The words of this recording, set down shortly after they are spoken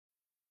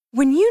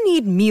When you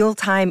need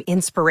mealtime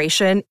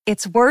inspiration,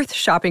 it's worth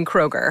shopping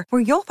Kroger,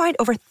 where you'll find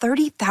over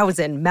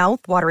 30,000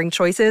 mouth-watering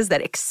choices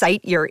that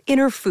excite your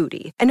inner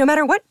foodie. And no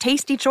matter what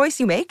tasty choice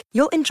you make,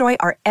 you'll enjoy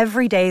our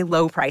everyday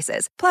low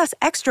prices, plus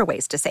extra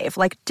ways to save,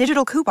 like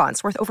digital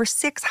coupons worth over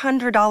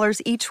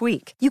 $600 each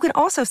week. You can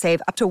also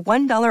save up to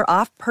 $1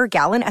 off per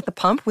gallon at the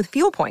pump with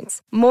fuel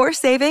points. More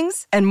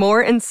savings and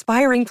more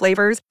inspiring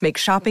flavors make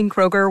shopping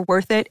Kroger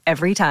worth it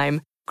every time.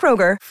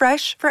 Kroger,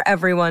 fresh for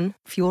everyone.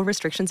 Fuel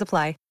restrictions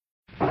apply.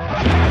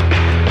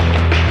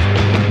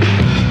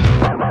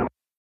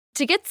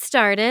 To get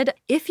started,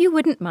 if you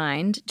wouldn't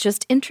mind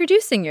just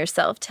introducing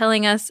yourself,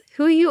 telling us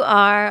who you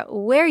are,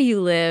 where you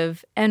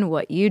live, and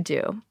what you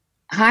do.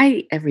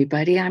 Hi,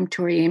 everybody. I'm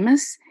Tori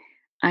Amos.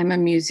 I'm a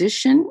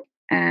musician,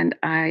 and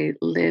I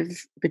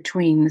live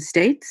between the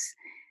States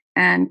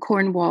and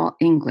Cornwall,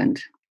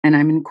 England. And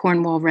I'm in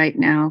Cornwall right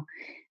now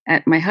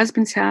at my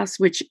husband's house,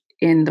 which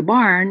in the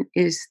barn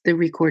is the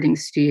recording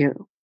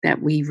studio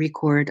that we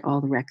record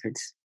all the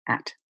records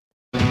at.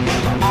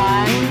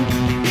 I'm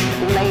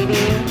Lady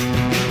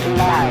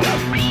Live.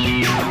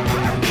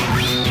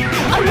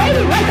 A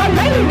lady like a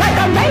lady like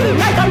a lady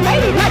like a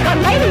lady like a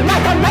lady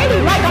like a lady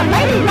like a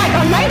lady like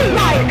a lady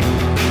like.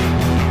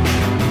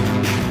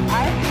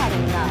 I've had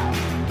enough.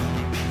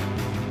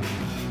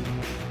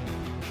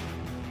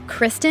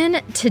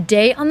 Kristen,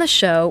 today on the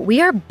show,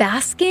 we are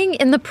basking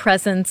in the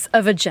presence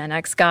of a Gen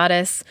X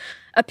goddess,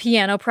 a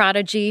piano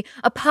prodigy,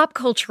 a pop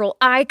cultural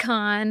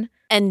icon.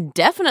 And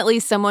definitely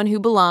someone who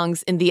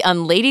belongs in the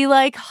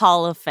Unladylike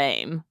Hall of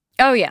Fame.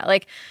 Oh, yeah.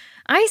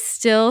 I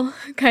still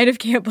kind of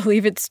can't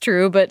believe it's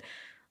true, but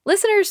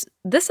listeners,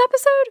 this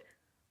episode,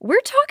 we're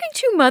talking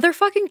to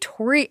motherfucking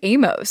Tori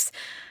Amos.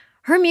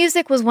 Her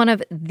music was one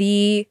of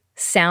the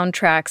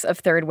soundtracks of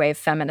third wave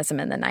feminism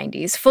in the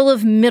 90s, full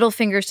of middle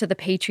fingers to the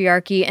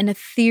patriarchy and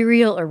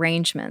ethereal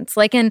arrangements,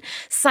 like in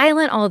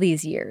Silent All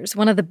These Years,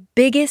 one of the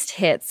biggest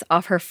hits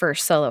off her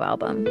first solo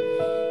album.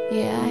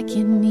 Yeah, I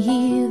can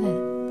hear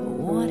that.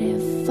 What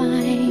if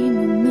I'm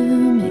a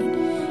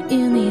mermaid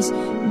in these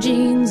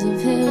jeans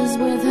of his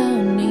with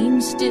her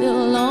name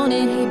still on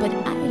it? Hey, but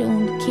I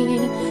don't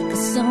care,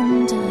 'cause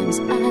sometimes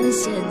I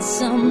said,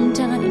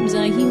 sometimes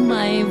I hear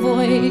my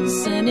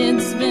voice, and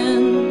it's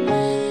been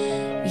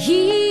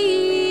here,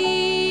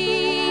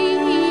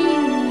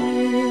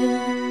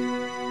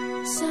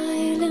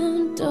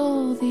 silent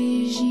all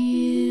these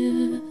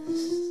years.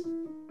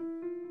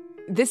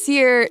 This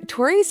year,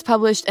 Tori's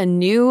published a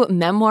new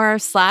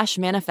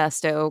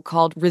memoir/manifesto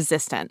called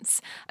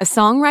Resistance, a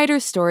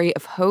songwriter's story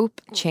of hope,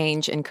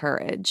 change, and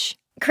courage.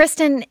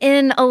 Kristen,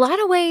 in a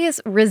lot of ways,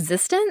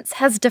 Resistance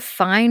has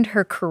defined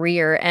her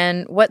career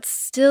and what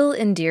still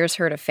endears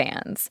her to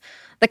fans.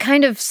 The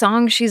kind of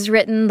songs she's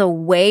written, the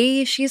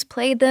way she's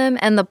played them,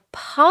 and the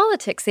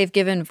politics they've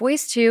given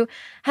voice to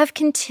have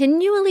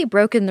continually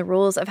broken the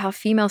rules of how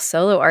female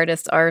solo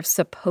artists are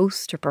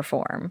supposed to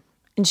perform.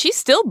 And she's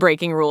still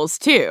breaking rules,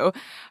 too.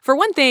 For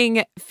one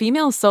thing,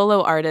 female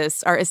solo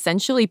artists are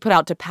essentially put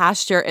out to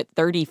pasture at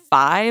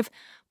 35,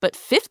 but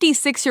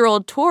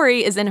 56-year-old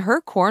Tori is in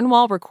her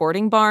Cornwall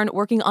recording barn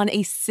working on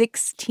a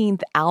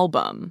 16th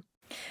album.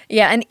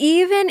 Yeah, and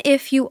even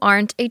if you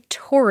aren't a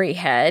Tori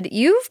head,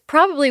 you've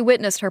probably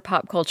witnessed her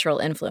pop cultural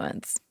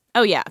influence.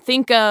 Oh, yeah.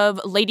 Think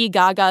of Lady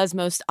Gaga's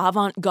most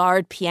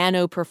avant-garde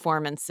piano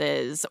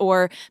performances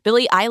or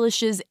Billie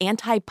Eilish's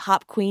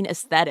anti-pop queen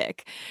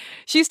aesthetic.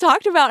 She's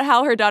talked about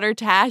how her daughter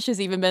Tash has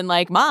even been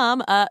like,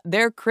 Mom,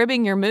 they're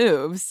cribbing your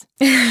moves.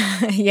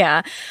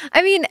 Yeah.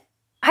 I mean,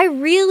 I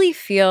really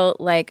feel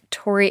like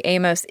Tori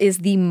Amos is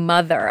the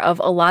mother of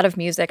a lot of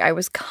music I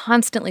was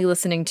constantly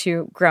listening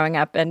to growing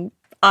up, and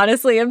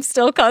honestly, I'm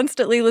still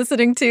constantly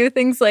listening to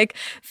things like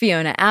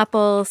Fiona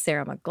Apple,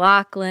 Sarah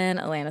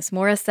McLachlan, Alanis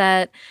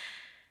Morissette.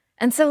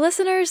 And so,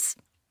 listeners,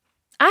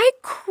 I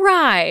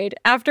cried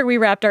after we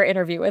wrapped our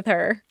interview with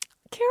her.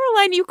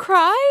 Caroline, you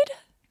cried?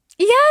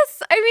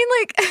 Yes. I mean,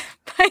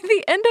 by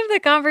the end of the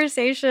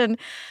conversation,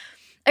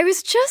 I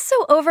was just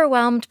so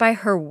overwhelmed by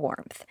her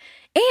warmth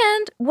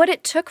and what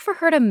it took for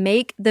her to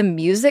make the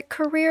music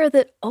career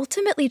that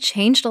ultimately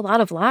changed a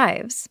lot of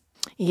lives.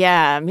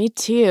 Yeah, me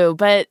too.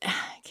 But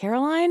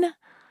Caroline,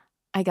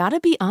 I gotta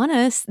be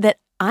honest that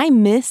I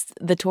missed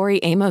the Tori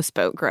Amos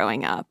boat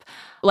growing up.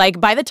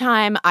 By the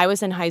time I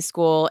was in high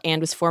school and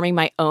was forming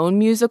my own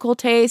musical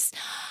taste,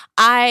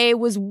 I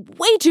was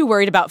way too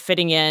worried about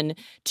fitting in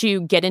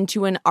to get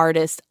into an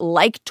artist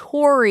like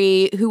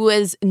Tori, who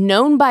was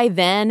known by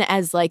then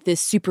as this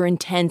super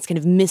intense kind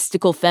of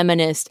mystical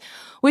feminist,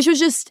 which was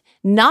just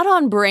not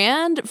on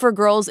brand for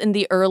girls in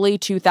the early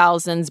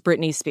 2000s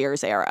Britney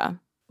Spears era.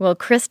 Well,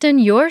 Kristen,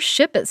 your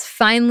ship has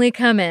finally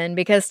come in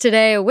because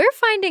today we're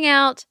finding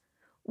out,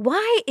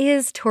 why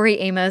is Tori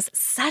Amos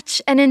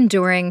such an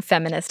enduring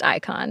feminist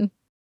icon?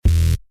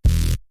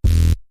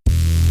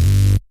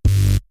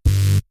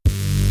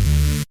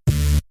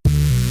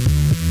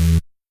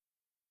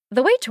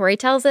 The way Tori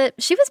tells it,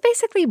 she was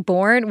basically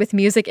born with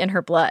music in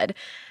her blood.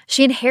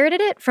 She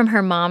inherited it from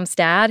her mom's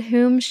dad,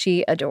 whom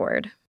she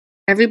adored.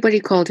 Everybody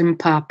called him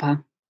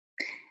Papa.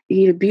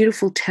 He had a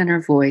beautiful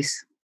tenor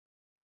voice.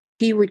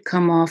 he would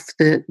come off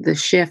the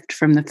shift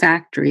from the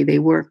factory. They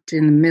worked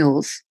in the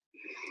mills,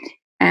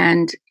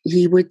 and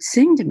he would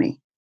sing to me.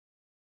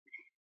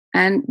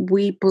 And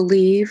we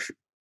believe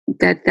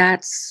that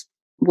that's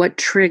what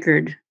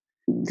triggered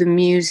the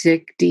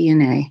music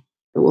DNA,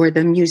 or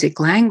the music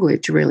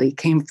language really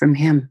came from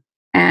him.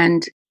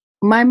 And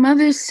my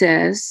mother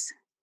says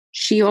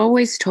she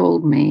always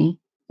told me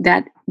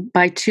that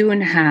by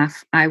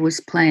 2.5, I was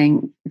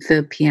playing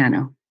the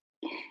piano.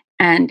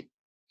 And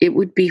it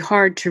would be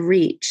hard to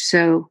reach.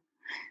 So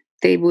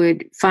they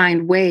would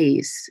find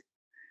ways.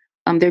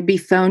 There'd be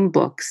phone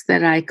books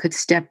that I could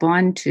step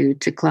onto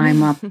to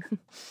climb up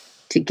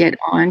to get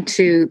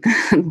onto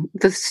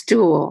the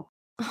stool.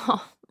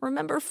 Oh,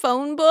 remember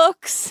phone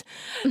books?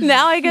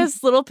 Now I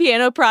guess little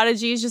piano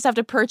prodigies just have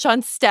to perch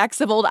on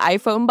stacks of old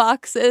iPhone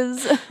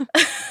boxes.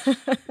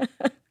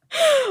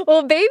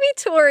 Well, baby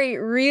Tori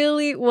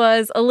really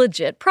was a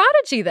legit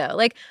prodigy, though.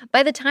 Like,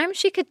 by the time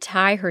she could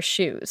tie her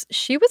shoes,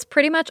 she was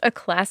pretty much a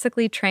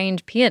classically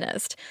trained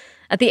pianist.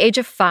 At the age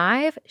of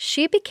 5,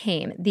 she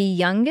became the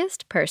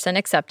youngest person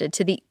accepted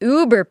to the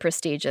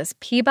uber-prestigious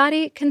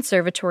Peabody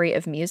Conservatory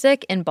of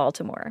Music in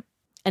Baltimore.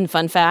 And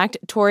fun fact,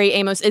 Tori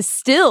Amos is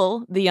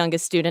still the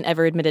youngest student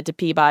ever admitted to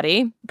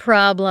Peabody.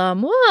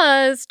 Problem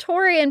was,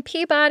 Tori and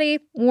Peabody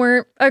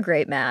weren't a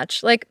great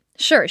match. Like,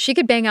 sure, she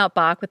could bang out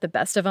Bach with the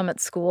best of them at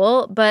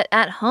school, but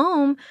at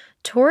home,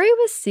 Tori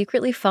was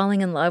secretly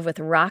falling in love with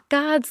rock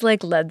gods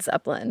like Led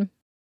Zeppelin.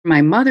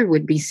 My mother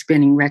would be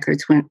spinning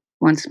records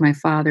once my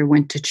father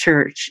went to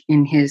church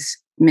in his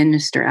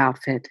minister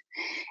outfit,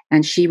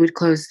 and she would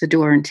close the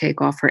door and take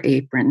off her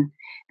apron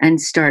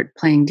and start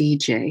playing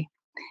DJ.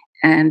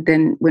 And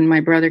then when my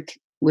brother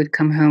would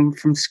come home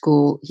from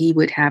school, he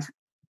would have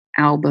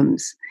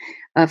albums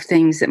of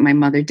things that my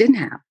mother didn't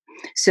have.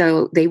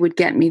 So they would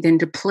get me then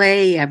to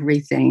play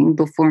everything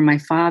before my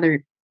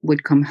father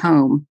would come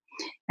home.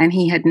 And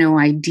he had no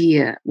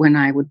idea when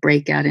I would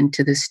break out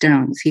into the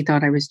Stones. He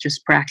thought I was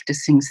just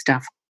practicing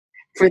stuff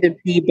for the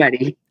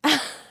Peabody.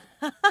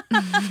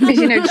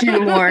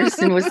 Jim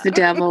Morrison was the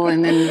devil,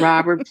 and then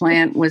Robert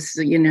Plant was,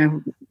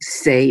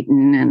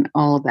 Satan and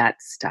all of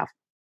that stuff.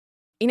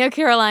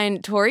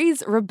 Caroline,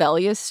 Tori's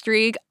rebellious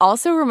streak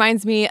also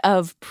reminds me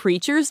of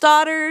preachers'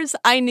 daughters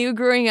I knew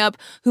growing up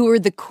who were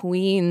the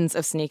queens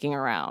of sneaking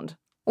around.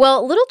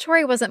 Well, little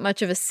Tori wasn't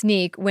much of a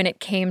sneak when it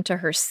came to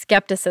her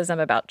skepticism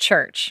about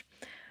church.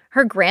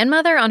 Her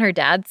grandmother on her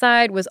dad's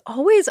side was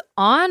always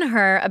on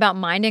her about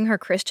minding her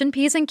Christian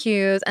P's and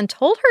Q's and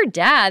told her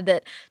dad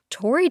that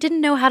Tori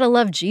didn't know how to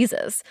love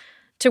Jesus.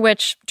 To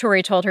which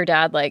Tori told her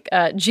dad,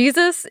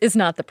 Jesus is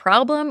not the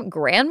problem,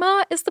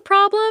 grandma is the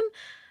problem.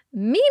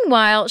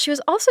 Meanwhile, she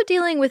was also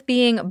dealing with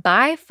being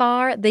by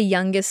far the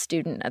youngest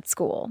student at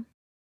school.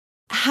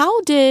 How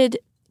did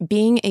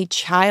being a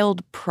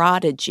child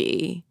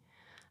prodigy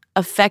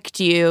affect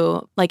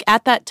you,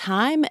 at that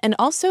time, and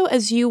also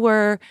as you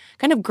were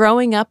kind of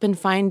growing up and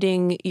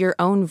finding your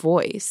own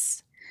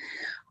voice?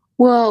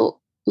 Well,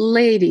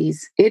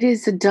 ladies, it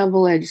is a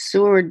double-edged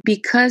sword,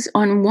 because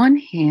on one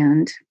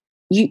hand,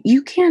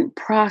 you can't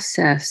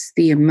process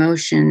the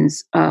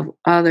emotions of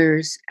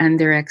others and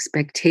their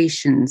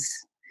expectations.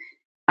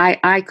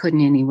 I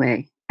couldn't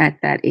anyway at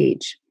that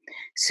age.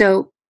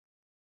 So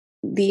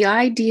the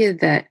idea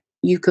that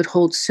you could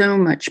hold so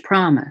much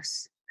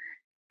promise,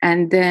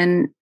 and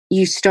then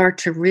you start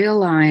to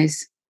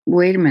realize,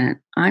 wait a minute,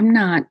 I'm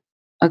not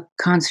a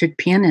concert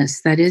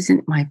pianist. That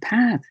isn't my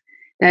path.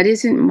 That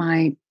isn't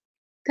my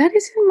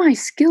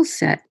skill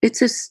set.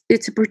 It's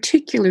a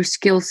particular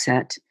skill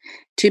set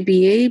to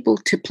be able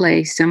to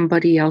play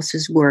somebody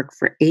else's work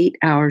for 8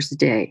 hours a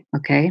day,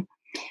 okay?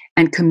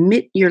 And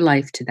commit your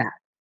life to that.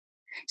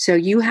 So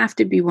you have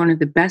to be one of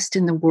the best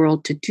in the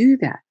world to do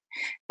that.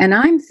 And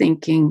I'm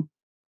thinking,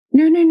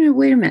 no,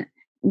 wait a minute.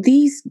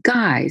 These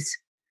guys,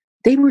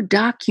 they were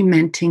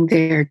documenting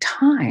their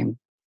time.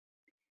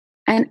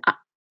 And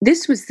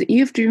you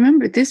have to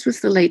remember, this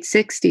was the late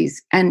 60s.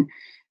 And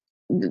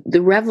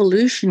the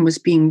revolution was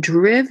being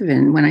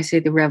driven. When I say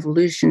the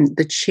revolution,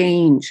 the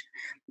change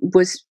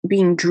was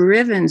being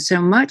driven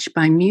so much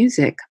by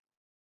music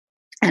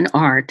and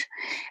art.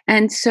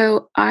 And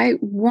so I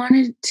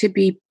wanted to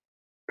be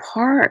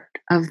part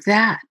of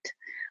that.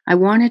 I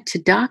wanted to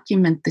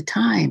document the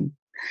time.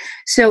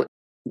 So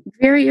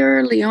very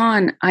early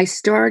on, I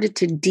started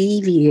to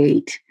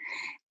deviate,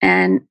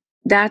 and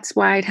that's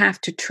why I'd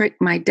have to trick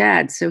my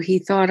dad. So he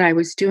thought I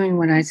was doing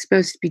what I was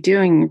supposed to be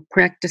doing,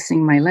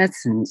 practicing my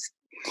lessons.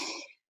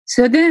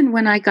 So then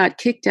when I got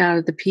kicked out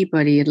of the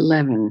Peabody at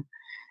 11,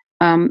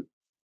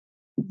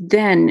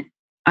 then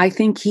I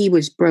think he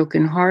was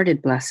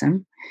brokenhearted, bless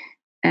him.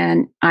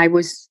 And I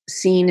was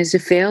seen as a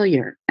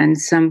failure and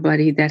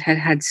somebody that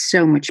had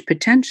so much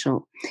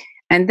potential.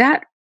 And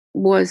that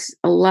was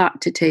a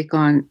lot to take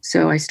on.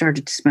 So I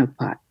started to smoke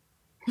pot.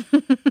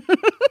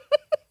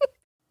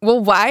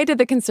 Well, why did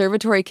the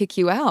conservatory kick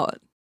you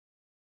out?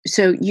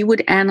 So you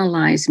would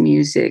analyze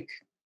music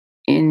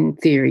in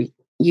theory.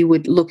 You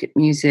would look at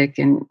music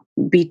and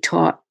be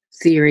taught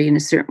theory in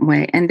a certain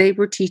way, and they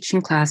were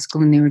teaching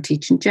classical and they were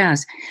teaching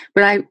jazz.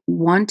 But I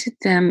wanted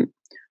them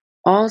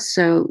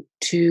also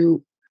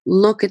to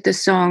look at the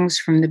songs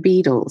from the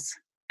Beatles.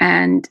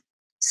 And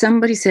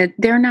somebody said,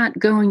 they're not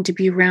going to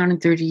be around in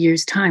 30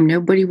 years' time.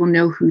 Nobody will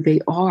know who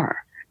they are.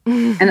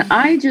 And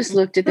I just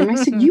looked at them. I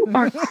said, you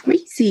are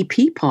crazy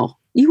people.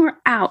 You are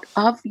out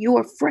of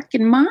your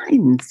freaking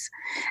minds.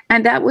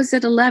 And that was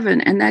at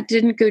 11, and that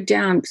didn't go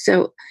down.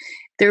 So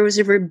there was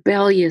a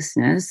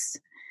rebelliousness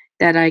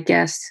that I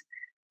guess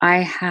I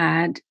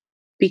had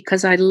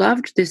because I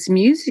loved this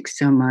music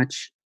so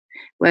much,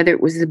 whether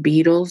it was the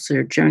Beatles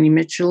or Joni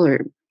Mitchell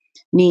or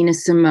Nina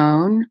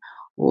Simone,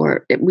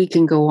 or we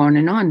can go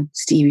on,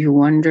 Stevie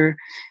Wonder,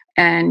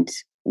 and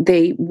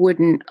they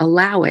wouldn't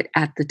allow it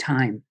at the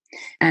time.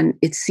 And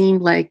it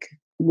seemed like,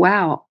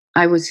 wow,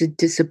 I was a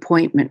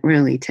disappointment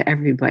really to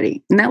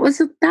everybody. And that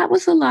was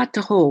a lot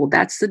to hold.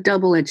 That's the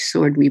double-edged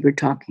sword we were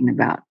talking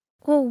about.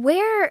 Well,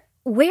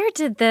 where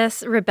did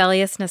this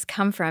rebelliousness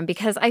come from?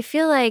 Because I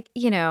feel like,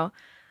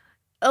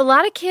 a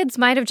lot of kids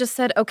might have just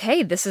said,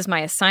 okay, this is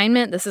my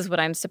assignment. This is what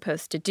I'm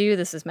supposed to do.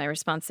 This is my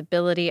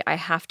responsibility. I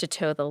have to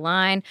toe the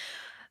line.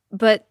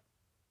 But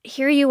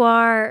here you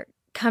are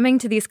coming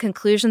to these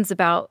conclusions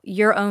about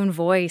your own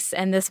voice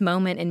and this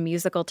moment in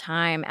musical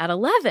time at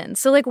 11.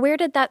 So, where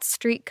did that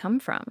streak come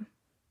from?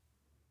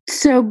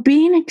 So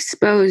being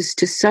exposed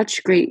to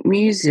such great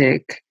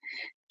music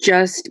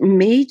just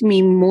made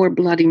me more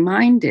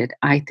bloody-minded,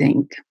 I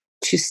think,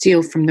 to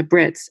steal from the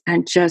Brits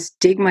and just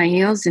dig my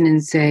heels in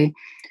and say,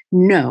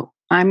 no,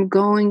 I'm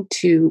going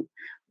to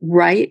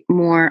write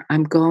more.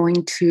 I'm going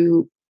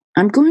to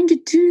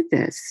do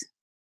this.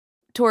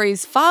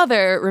 Tori's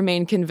father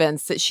remained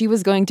convinced that she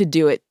was going to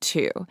do it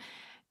too.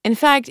 In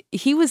fact,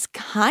 he was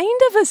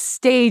kind of a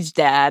stage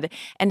dad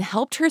and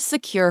helped her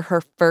secure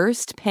her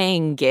first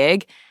paying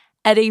gig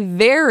at a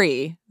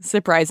very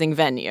surprising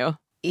venue.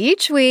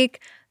 Each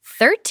week,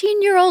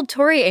 13-year-old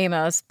Tori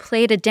Amos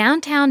played a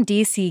downtown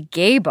D.C.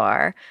 gay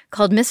bar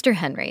called Mr.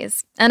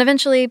 Henry's, and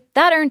eventually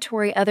that earned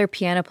Tori other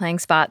piano-playing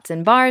spots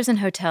in bars and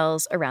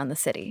hotels around the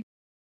city.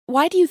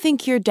 Why do you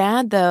think your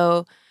dad,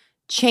 though,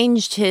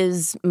 changed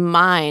his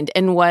mind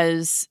and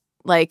was,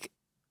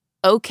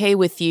 okay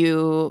with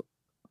you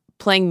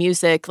playing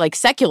music,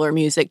 secular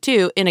music,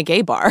 too, in a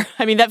gay bar?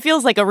 I mean, that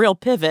feels like a real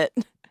pivot.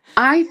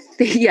 I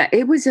think, yeah,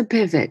 it was a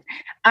pivot.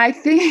 I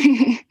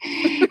think,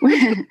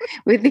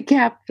 with the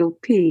capital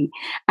P,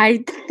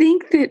 I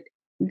think that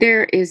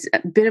there is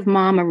a bit of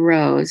Mama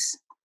Rose,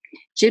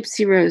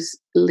 Gypsy Rose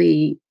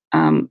Lee,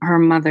 her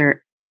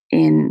mother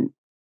in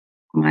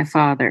my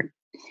father.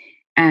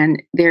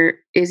 And there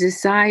is a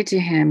side to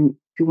him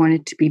who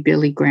wanted to be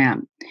Billy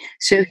Graham.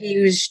 So he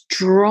was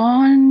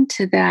drawn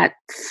to that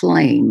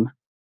flame.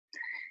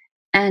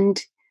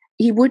 And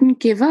he wouldn't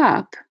give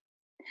up.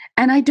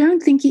 And I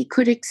don't think he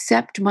could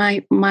accept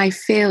my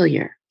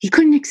failure. He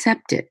couldn't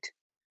accept it.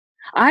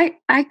 I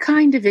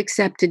kind of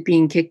accepted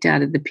being kicked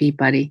out of the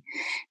Peabody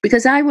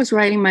because I was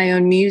writing my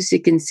own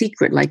music in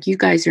secret, like you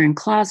guys are in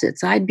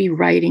closets. I'd be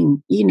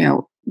writing,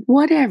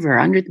 whatever,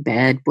 under the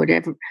bed,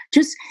 whatever,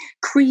 just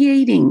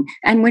creating.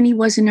 And when he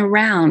wasn't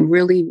around,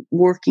 really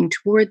working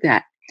toward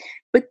that.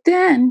 But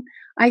then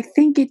I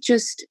think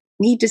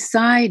he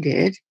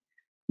decided,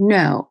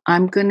 no,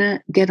 I'm going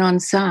to get on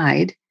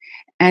side.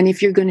 And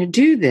if you're going to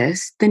do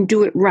this, then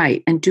do it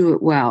right and do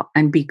it well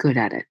and be good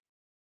at it.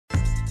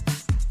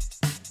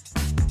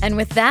 And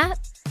with that,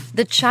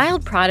 the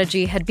child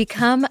prodigy had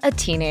become a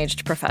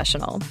teenaged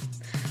professional.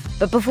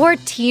 But before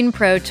teen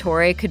pro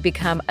Tori could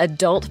become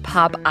adult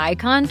pop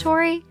icon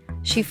Tori,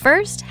 she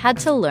first had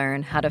to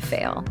learn how to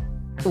fail.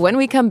 When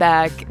we come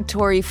back,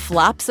 Tori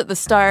flops at the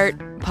start,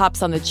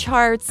 pops on the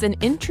charts, and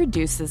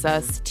introduces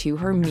us to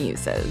her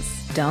muses.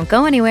 Don't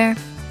go anywhere.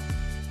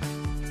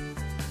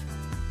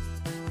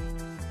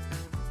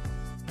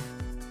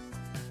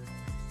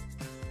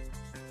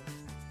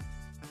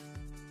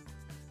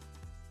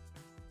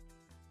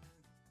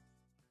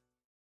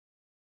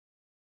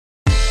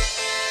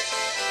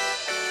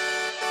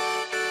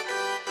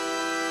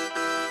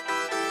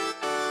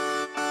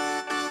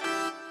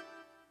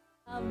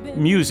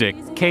 Music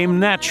came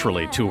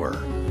naturally to her.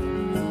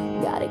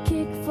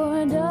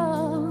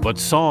 But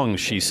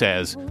songs, she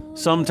says,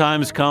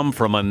 sometimes come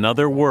from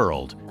another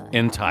world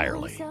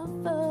entirely.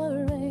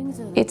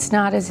 It's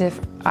not as if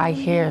I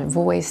hear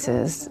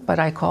voices, but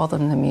I call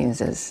them the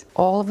muses.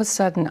 All of a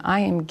sudden, I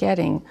am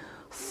getting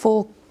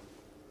full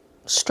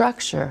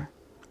structure,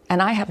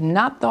 and I have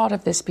not thought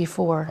of this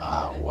before.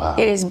 Oh, wow.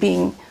 It is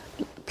being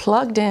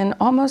plugged in,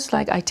 almost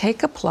like I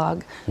take a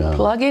plug,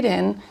 plug it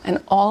in,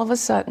 and all of a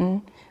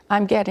sudden,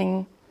 I'm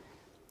getting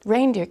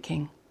Reindeer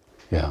King.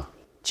 Yeah.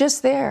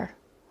 Just there.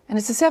 And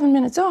it's a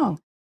 7-minute song.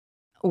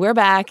 We're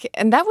back,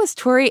 and that was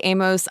Tori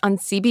Amos on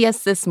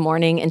CBS This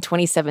Morning in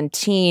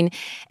 2017,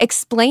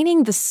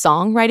 explaining the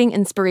songwriting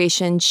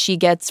inspiration she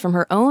gets from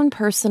her own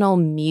personal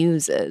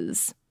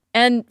muses.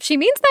 And she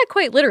means that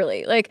quite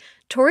literally.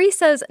 Tori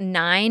says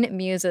 9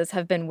 muses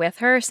have been with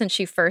her since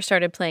she first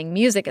started playing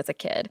music as a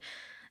kid.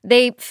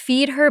 They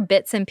feed her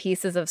bits and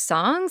pieces of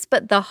songs,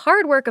 but the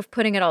hard work of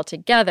putting it all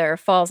together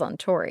falls on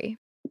Tori.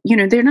 You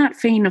know, they're not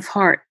faint of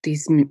heart,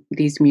 these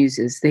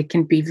muses. They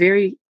can be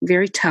very,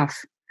 very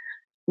tough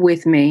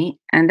with me,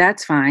 and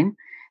that's fine.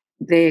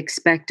 They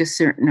expect a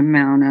certain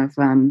amount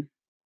of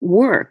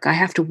work. I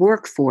have to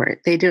work for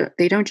it.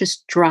 They don't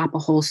just drop a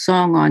whole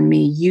song on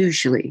me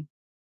usually.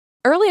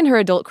 Early in her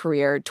adult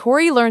career,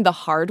 Tori learned the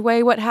hard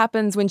way what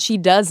happens when she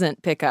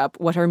doesn't pick up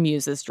what her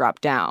muses drop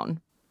down.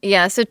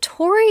 Yeah, so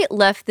Tori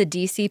left the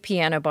DC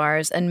piano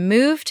bars and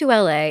moved to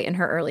LA in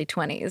her early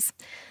 20s.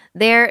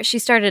 There, she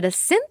started a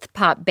synth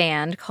pop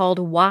band called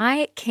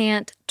Why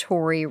Can't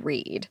Tori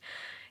Read?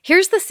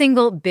 Here's the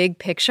single Big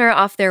Picture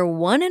off their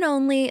one and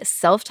only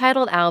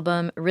self-titled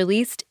album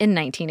released in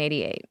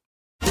 1988.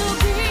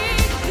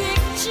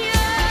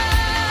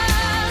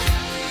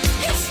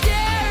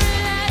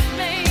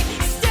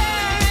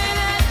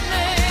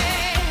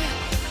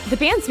 The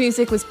band's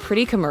music was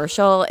pretty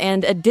commercial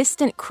and a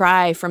distant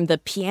cry from the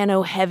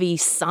piano-heavy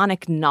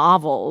sonic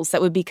novels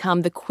that would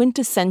become the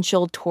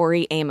quintessential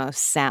Tori Amos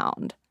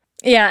sound.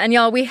 Yeah, and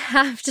y'all, we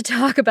have to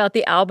talk about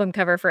the album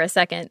cover for a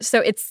second.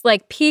 So it's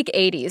like peak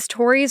 80s.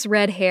 Tori's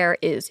red hair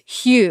is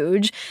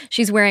huge.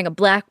 She's wearing a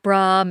black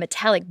bra,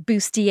 metallic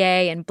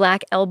bustier, and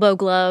black elbow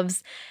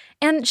gloves.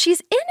 And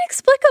she's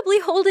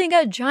inexplicably holding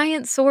a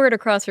giant sword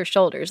across her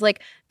shoulders.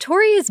 Like,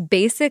 Tori is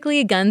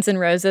basically Guns N'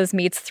 Roses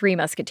meets Three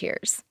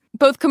Musketeers.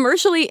 Both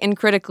commercially and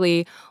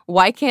critically,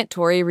 Why Can't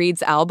Tori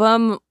Read's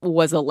album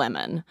was a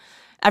lemon.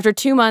 After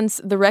 2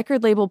 months, the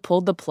record label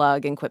pulled the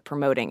plug and quit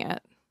promoting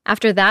it.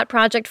 After that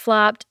project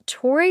flopped,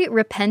 Tori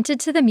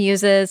repented to the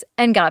muses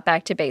and got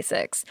back to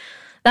basics.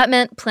 That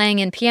meant playing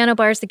in piano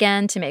bars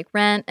again to make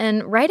rent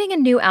and writing a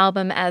new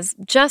album as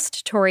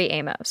just Tori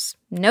Amos.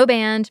 No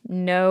band,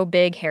 no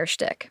big hair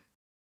shtick.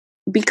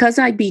 Because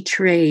I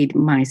betrayed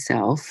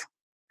myself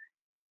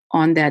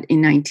on that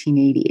in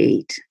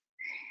 1988,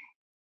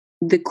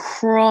 the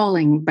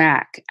crawling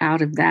back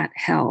out of that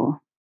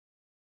hell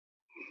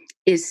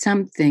is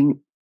something,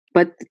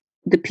 but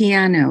the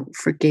piano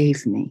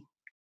forgave me.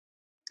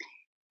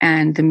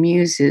 And the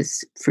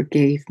muses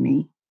forgave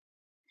me.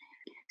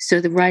 So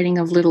the writing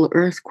of Little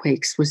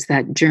Earthquakes was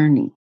that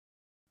journey.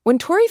 When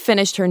Tori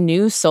finished her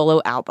new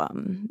solo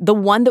album, the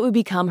one that would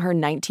become her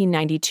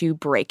 1992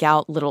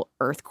 breakout Little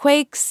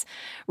Earthquakes,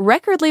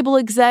 record label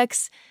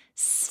execs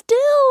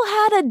still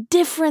had a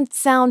different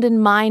sound in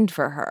mind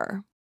for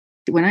her.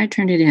 When I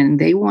turned it in,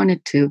 they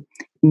wanted to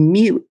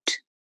mute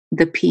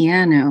the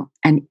piano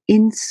and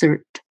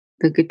insert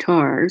the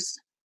guitars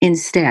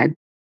instead.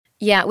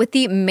 Yeah, with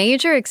the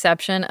major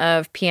exception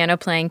of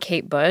piano-playing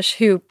Kate Bush,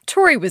 who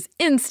Tori was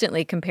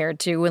instantly compared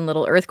to when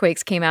Little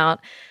Earthquakes came out,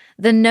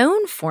 the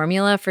known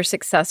formula for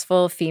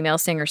successful female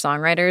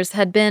singer-songwriters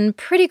had been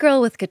pretty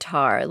girl with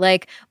guitar,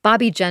 like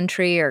Bobby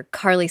Gentry or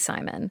Carly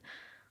Simon.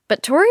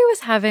 But Tori was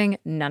having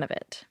none of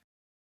it.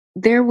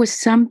 There was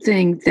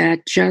something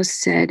that just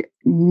said,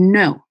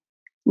 no,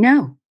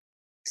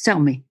 sell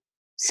me,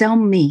 sell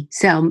me,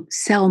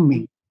 sell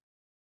me.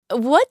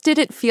 What did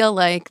it feel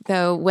like,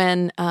 though,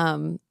 when...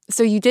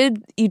 So you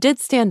did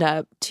stand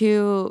up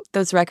to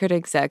those record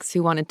execs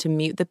who wanted to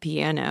mute the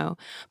piano,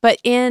 but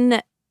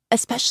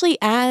especially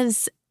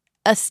as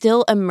a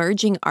still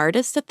emerging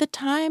artist at the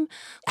time,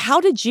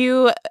 how did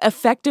you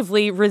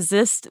effectively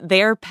resist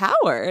their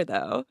power,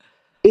 though?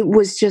 It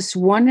was just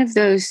one of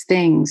those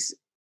things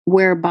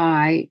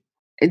whereby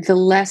the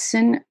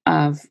lesson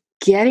of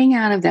getting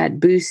out of that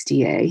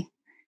bustier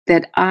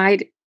that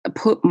I'd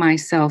put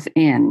myself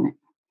in,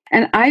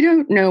 and I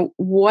don't know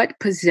what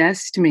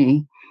possessed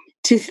me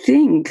to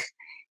think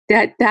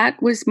that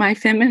that was my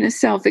feminist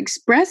self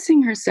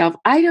expressing herself.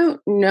 I don't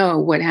know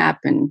what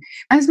happened.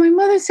 As my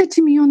mother said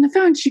to me on the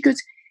phone, she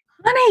goes,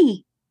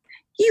 honey,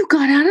 you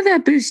got out of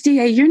that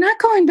bustier. You're not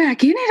going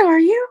back in it, are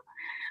you?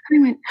 And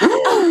I went,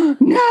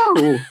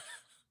 oh,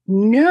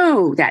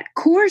 no, that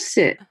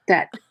corset,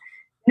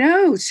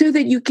 so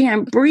that you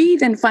can't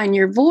breathe and find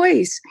your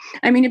voice.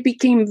 I mean, it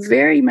became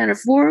very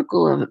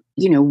metaphorical of,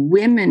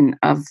 women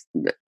of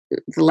the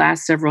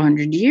last several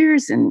hundred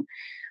years. And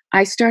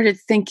I started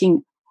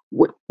thinking,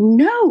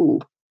 no.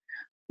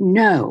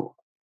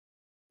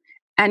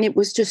 And it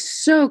was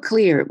just so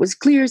clear. It was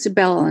clear as a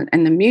bell,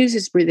 and the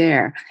muses were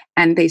there.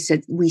 And they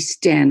said, we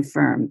stand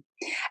firm.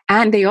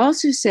 And they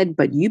also said,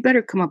 but you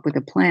better come up with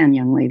a plan,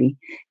 young lady,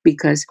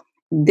 because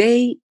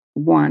they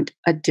want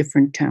a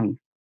different tone.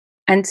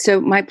 And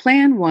so my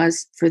plan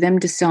was for them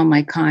to sell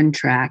my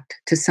contract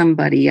to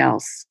somebody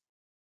else.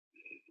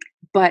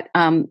 But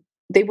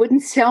they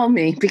wouldn't sell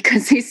me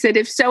because they said,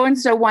 if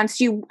so-and-so wants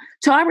you,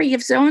 Tori,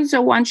 if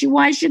so-and-so wants you,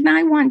 why shouldn't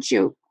I want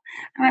you?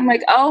 And I'm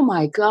like, oh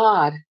my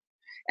God.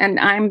 And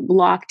I'm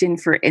locked in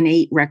for an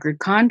 8-record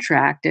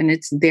contract, and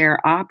it's their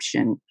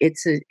option.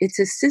 It's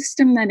a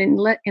system that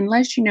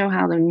unless you know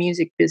how the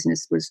music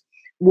business was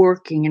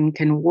working and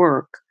can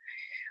work,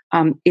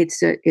 it's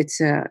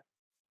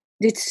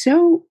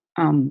so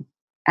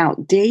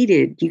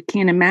outdated. You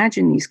can't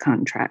imagine these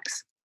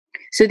contracts.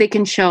 So they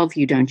can shelve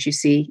you, don't you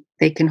see?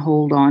 They can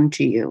hold on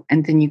to you,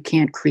 and then you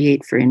can't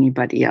create for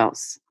anybody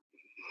else.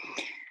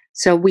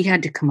 So we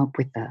had to come up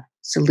with a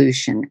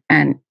solution.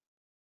 And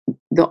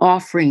the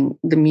offering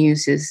the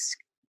muses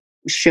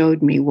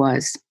showed me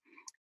was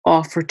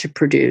offer to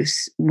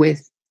produce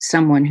with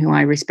someone who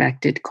I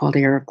respected called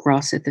Eric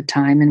Ross at the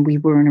time. And we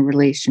were in a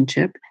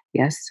relationship.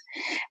 Yes.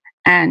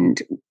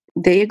 And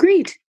they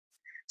agreed.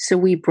 So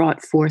we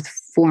brought forth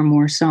 4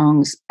 more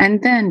songs.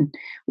 And then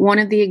one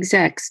of the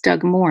execs,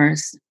 Doug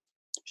Morris,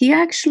 he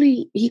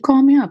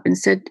called me up and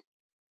said,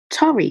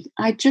 Tori,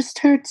 I just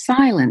heard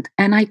Silent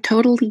and I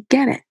totally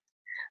get it.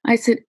 I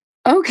said,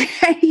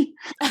 okay,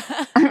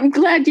 I'm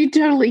glad you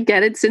totally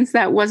get it since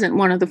that wasn't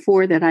one of the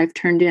 4 that I've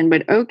turned in,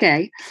 but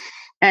okay.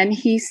 And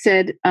he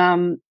said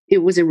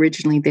it was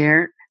originally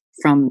there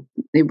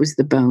it was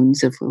the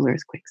bones of Little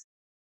Earthquakes.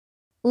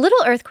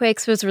 Little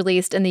Earthquakes was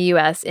released in the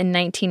U.S. in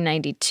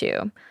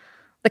 1992.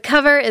 The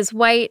cover is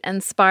white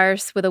and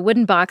sparse with a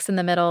wooden box in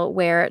the middle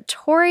where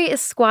Tori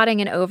is squatting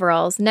in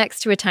overalls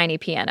next to a tiny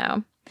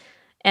piano.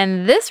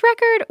 And this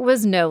record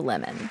was no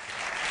lemon.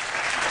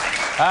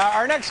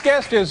 Our next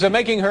guest is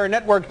making her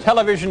network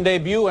television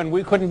debut, and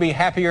we couldn't be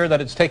happier that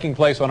it's taking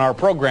place on our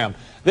program.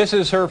 This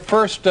is her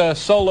first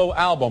solo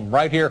album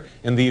right here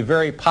in the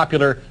very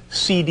popular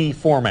CD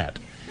format.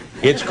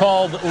 It's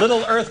called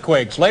Little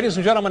Earthquakes. Ladies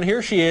and gentlemen,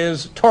 here she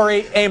is,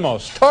 Tori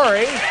Amos.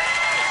 Tori.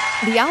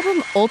 The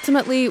album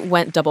ultimately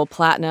went double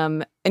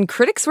platinum, and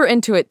critics were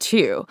into it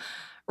too.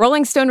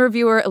 Rolling Stone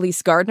reviewer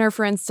Elise Gardner,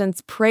 for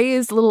instance,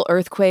 praised Little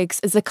Earthquakes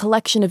as a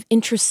collection of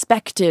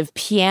introspective,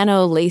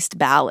 piano-laced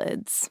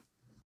ballads.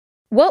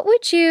 What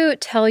would you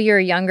tell your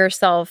younger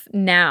self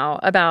now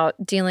about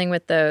dealing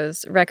with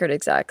those record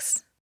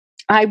execs?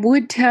 I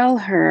would tell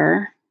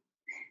her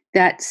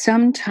that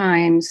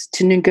sometimes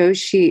to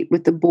negotiate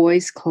with the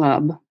boys'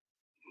 club,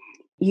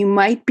 you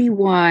might be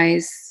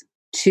wise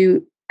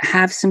to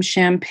have some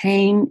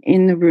champagne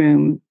in the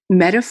room,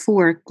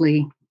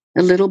 metaphorically,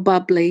 a little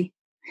bubbly,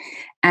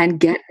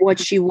 and get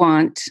what you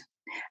want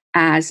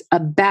as a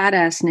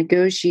badass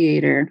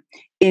negotiator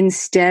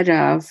instead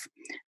of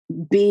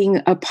being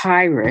a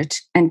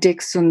pirate and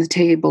dicks on the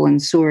table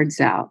and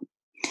swords out.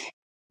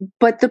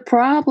 But the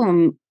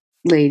problem,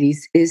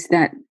 ladies, is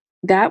that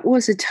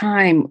was a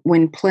time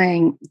when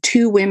playing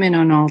 2 women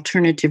on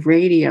alternative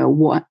radio,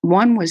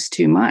 one was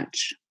too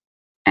much.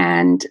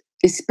 And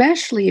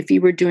especially if you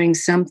were doing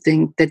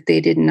something that they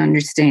didn't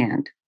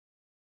understand.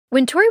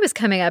 When Tori was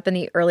coming up in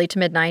the early to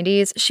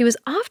mid-90s, she was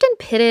often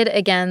pitted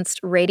against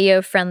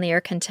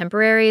radio-friendlier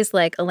contemporaries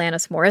like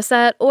Alanis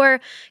Morissette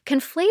or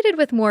conflated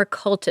with more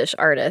cultish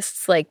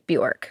artists like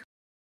Bjork.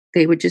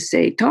 They would just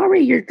say,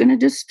 Tori, you're going to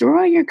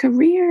destroy your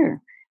career.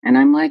 And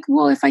I'm like,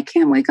 well, if I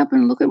can't wake up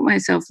and look at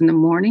myself in the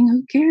morning,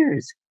 who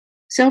cares?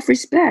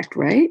 Self-respect,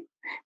 right?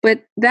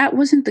 But that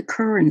wasn't the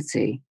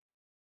currency.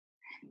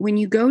 When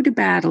you go to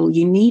battle,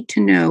 you need to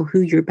know who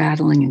you're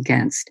battling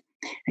against.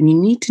 And you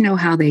need to know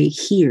how they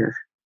hear.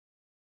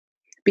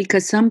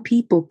 Because some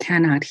people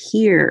cannot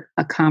hear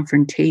a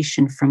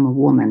confrontation from a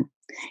woman.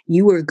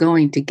 You are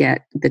going to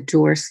get the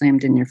door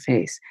slammed in your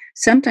face.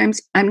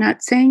 Sometimes, I'm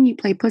not saying you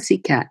play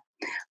pussycat.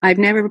 I've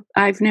never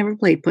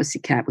played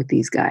pussycat with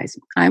these guys.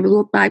 I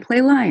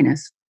play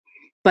lioness.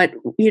 But,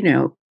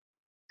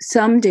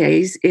 some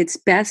days it's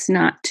best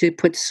not to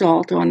put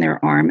salt on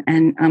their arm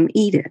and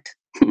eat it.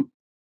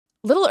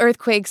 Little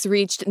Earthquakes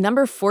reached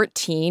number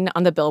 14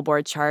 on the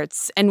Billboard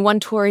charts and won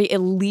Tori a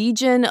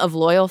legion of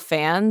loyal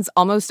fans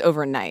almost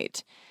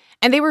overnight.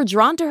 And they were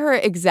drawn to her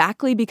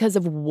exactly because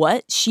of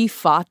what she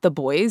fought the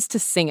boys to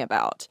sing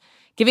about,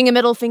 giving a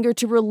middle finger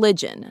to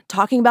religion,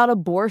 talking about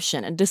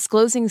abortion, and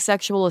disclosing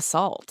sexual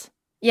assault.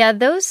 Yeah,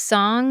 those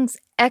songs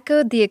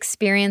echoed the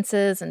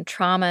experiences and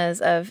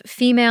traumas of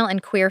female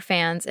and queer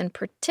fans in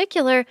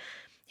particular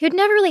who'd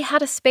never really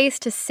had a space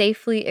to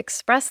safely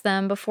express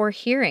them before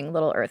hearing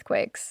Little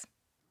Earthquakes.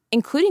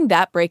 Including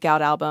that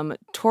breakout album,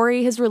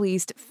 Tori has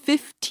released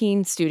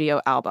 15 studio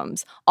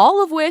albums,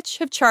 all of which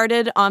have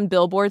charted on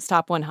Billboard's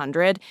Top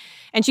 100,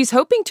 and she's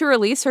hoping to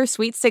release her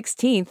Sweet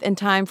 16th in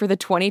time for the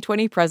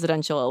 2020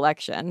 presidential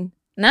election.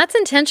 And that's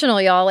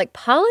intentional, y'all. Like,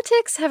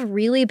 politics have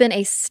really been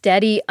a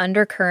steady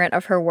undercurrent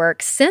of her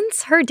work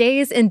since her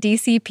days in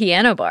DC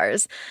piano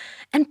bars.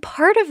 And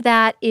part of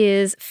that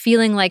is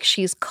feeling like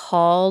she's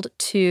called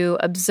to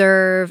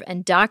observe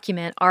and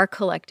document our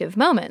collective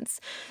moments.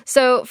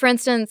 So, for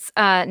instance,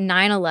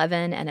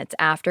 9/11 and its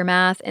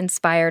aftermath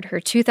inspired her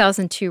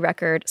 2002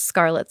 record,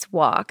 Scarlet's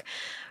Walk.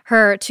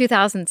 Her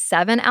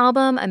 2007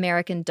 album,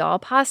 American Doll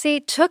Posse,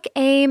 took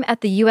aim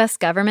at the U.S.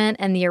 government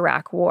and the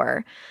Iraq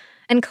War.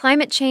 And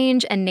climate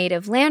change and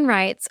native land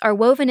rights are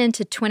woven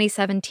into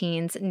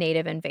 2017's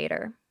Native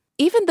Invader.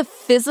 Even the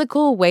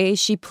physical way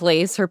she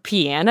plays her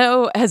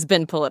piano has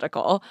been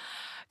political.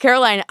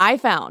 Caroline, I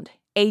found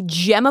a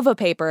gem of a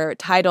paper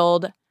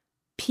titled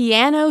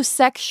Piano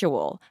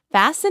Sexual: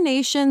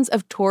 Fascinations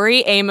of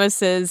Tori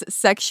Amos's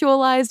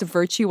Sexualized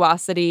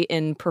Virtuosity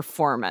in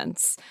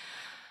Performance.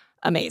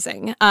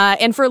 Amazing.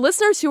 And for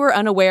listeners who are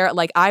unaware,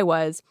 like I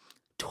was,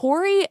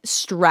 Tori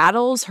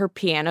straddles her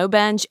piano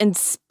bench and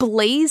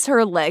splays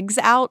her legs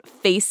out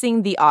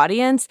facing the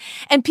audience,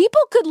 and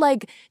people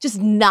could just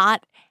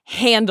not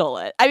handle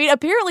it. I mean,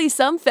 apparently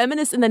some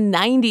feminists in the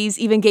 90s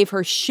even gave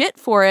her shit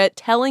for it,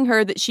 telling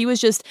her that she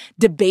was just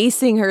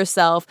debasing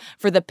herself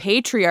for the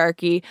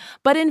patriarchy.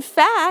 But in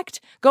fact,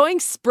 going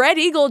spread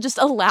eagle just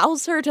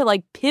allows her to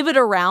like pivot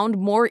around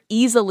more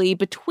easily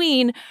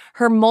between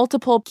her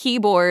multiple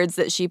keyboards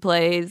that she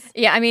plays.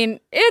 Yeah, I mean,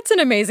 it's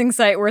an amazing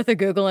sight worth a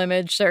Google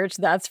image search,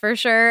 that's for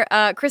sure.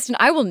 Kristen,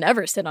 I will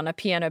never sit on a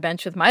piano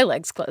bench with my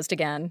legs closed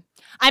again.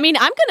 I mean,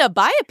 I'm going to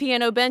buy a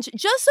piano bench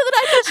just so that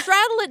I can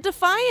straddle it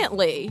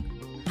defiantly.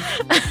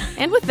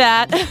 And with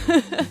that,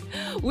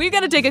 we've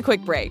got to take a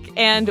quick break.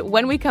 And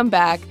when we come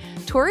back,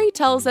 Tori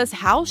tells us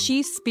how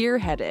she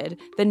spearheaded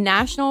the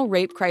National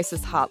Rape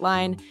Crisis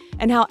Hotline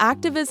and how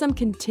activism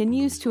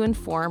continues to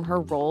inform her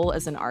role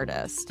as an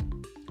artist.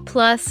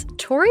 Plus,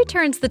 Tori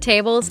turns the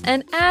tables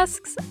and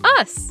asks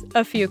us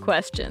a few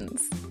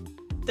questions.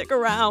 Stick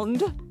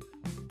around.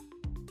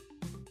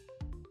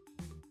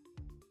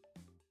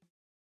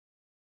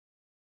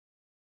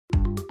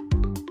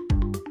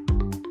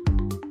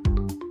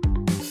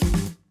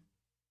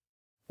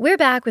 We're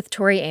back with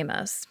Tori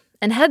Amos.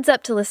 And heads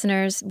up to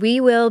listeners,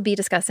 we will be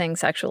discussing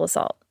sexual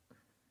assault.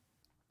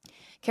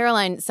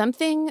 Caroline,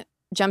 something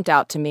jumped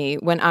out to me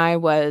when I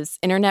was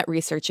internet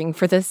researching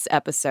for this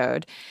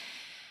episode,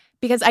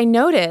 because I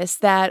noticed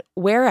that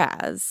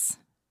whereas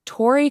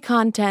Tori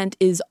content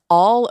is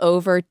all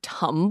over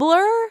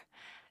Tumblr,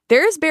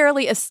 there's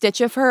barely a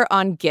stitch of her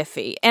on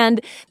Giphy. And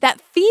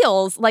that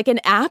feels like an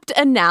apt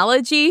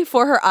analogy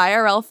for her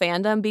IRL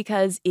fandom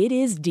because it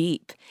is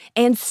deep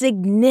and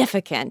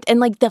significant. And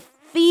like the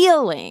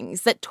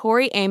feelings that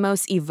Tori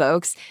Amos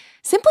evokes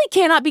simply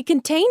cannot be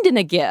contained in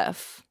a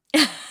GIF.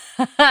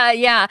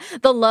 Yeah,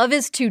 the love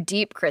is too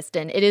deep,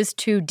 Kristen. It is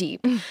too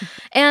deep.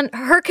 And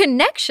her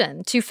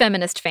connection to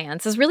feminist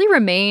fans has really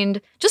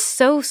remained just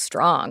so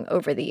strong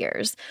over the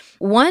years.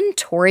 One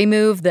Tori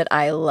move that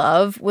I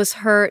love was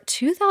her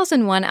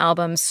 2001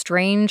 album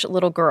Strange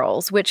Little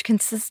Girls, which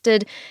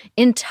consisted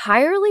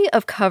entirely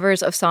of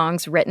covers of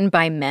songs written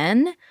by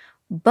men,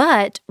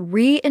 but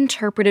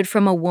reinterpreted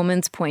from a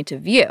woman's point of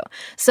view.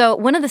 So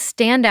one of the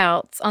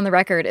standouts on the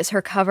record is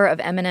her cover of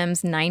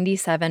Eminem's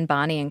 97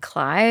 Bonnie and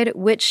Clyde,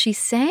 which she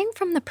sang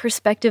from the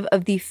perspective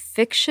of the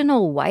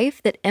fictional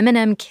wife that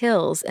Eminem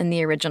kills in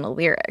the original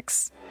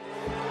lyrics.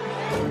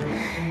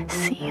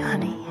 See,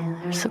 honey,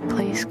 there's a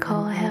place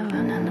called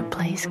heaven and a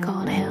place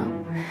called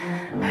hell.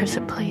 There's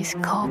a place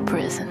called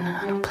prison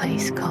and a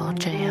place called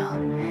jail.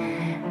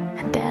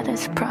 And Dad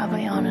is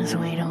probably on his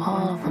way to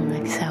all of them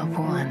except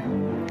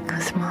one.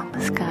 Because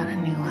Mama's got a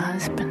new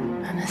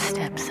husband and a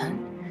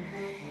stepson.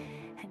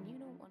 And you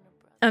don't want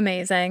to...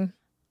 Amazing.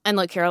 And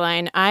look,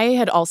 Caroline, I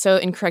had also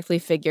incorrectly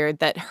figured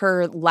that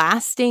her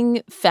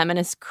lasting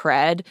feminist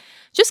cred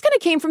just kind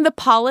of came from the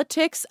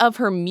politics of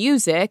her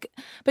music,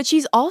 but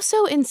she's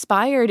also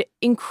inspired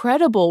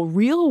incredible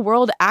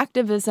real-world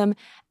activism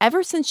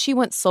ever since she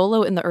went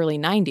solo in the early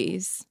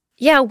 90s.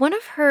 Yeah, one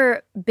of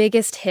her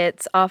biggest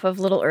hits off of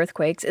Little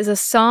Earthquakes is a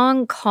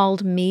song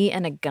called Me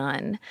and a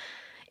Gun.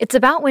 It's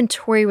about when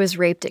Tori was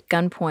raped at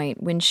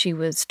gunpoint when she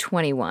was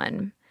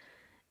 21.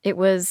 It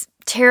was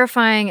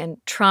terrifying and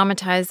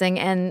traumatizing,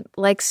 and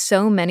like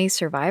so many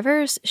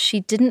survivors, she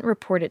didn't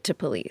report it to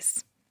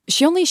police.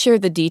 She only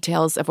shared the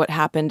details of what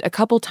happened a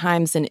couple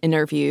times in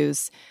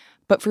interviews,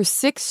 but for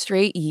 6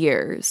 straight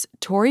years,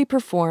 Tori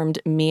performed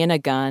Me and a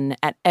Gun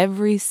at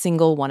every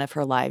single one of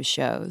her live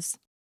shows.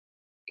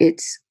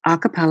 It's a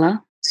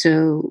cappella,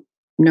 so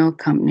no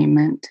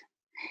accompaniment.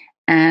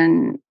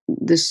 And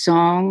the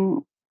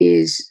song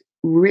is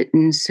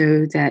written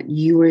so that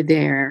you are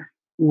there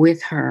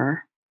with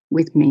her,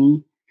 with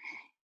me,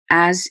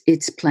 as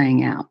it's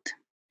playing out.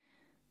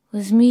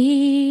 Was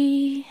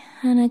me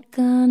and a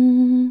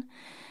gun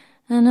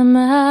and a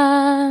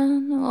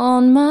man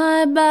on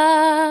my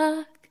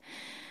back,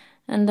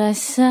 and I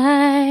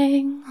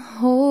sang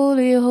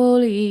Holy,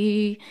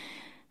 Holy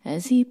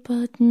as he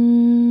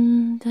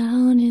buttoned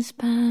down his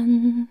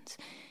pants.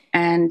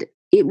 And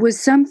it was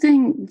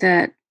something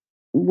that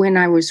when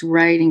I was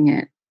writing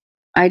it,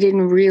 I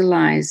didn't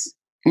realize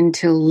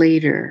until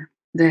later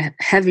the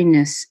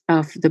heaviness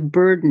of the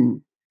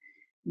burden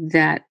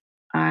that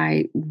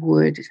I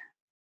would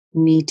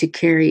need to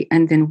carry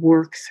and then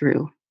work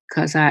through,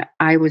 because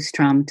I was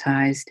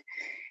traumatized.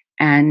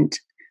 And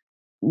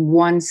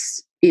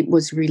once it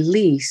was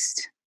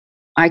released,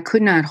 I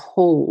could not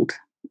hold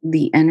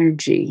the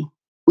energy,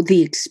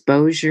 the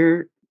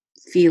exposure,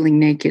 feeling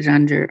naked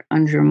under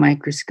a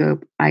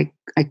microscope. I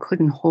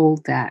couldn't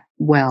hold that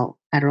well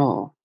at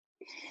all.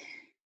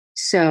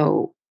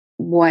 So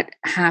what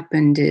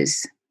happened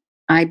is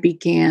I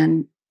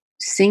began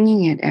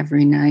singing it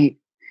every night,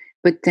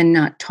 but then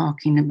not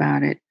talking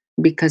about it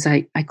because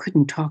I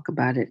couldn't talk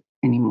about it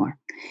anymore.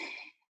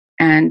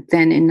 And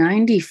then in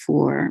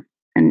 94,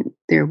 and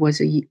there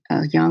was a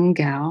young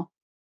gal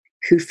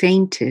who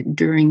fainted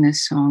during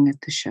this song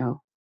at the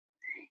show.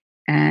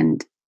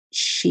 And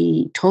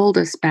she told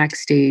us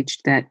backstage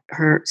that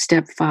her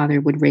stepfather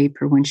would rape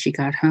her when she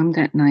got home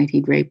that night.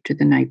 He'd raped her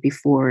the night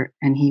before,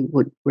 and he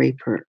would rape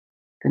her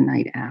the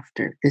night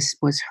after. This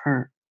was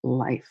her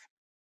life.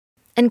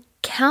 And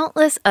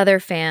countless other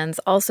fans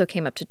also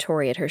came up to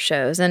Tori at her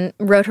shows and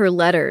wrote her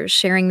letters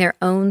sharing their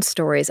own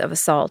stories of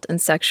assault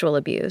and sexual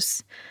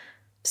abuse.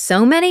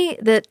 So many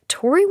that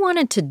Tori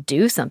wanted to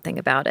do something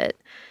about it.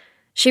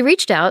 She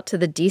reached out to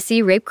the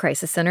D.C. Rape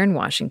Crisis Center in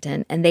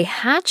Washington, and they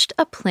hatched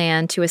a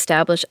plan to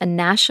establish a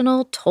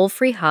national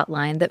toll-free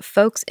hotline that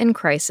folks in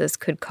crisis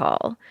could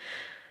call.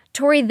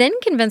 Tori then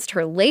convinced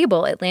her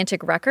label,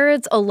 Atlantic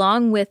Records,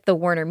 along with the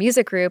Warner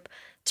Music Group,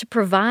 to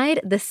provide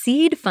the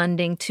seed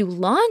funding to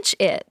launch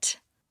it.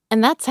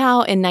 And that's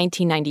how, in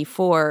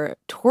 1994,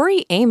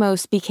 Tori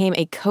Amos became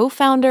a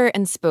co-founder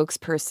and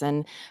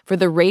spokesperson for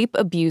the Rape,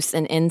 Abuse,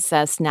 and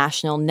Incest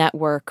National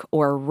Network,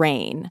 or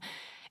RAIN.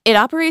 It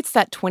operates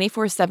that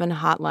 24/7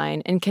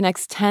 hotline and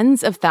connects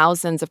tens of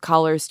thousands of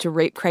callers to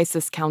rape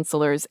crisis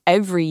counselors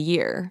every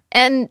year.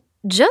 And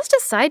just a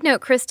side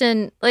note,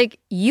 Kristen,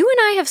 you and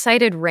I have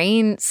cited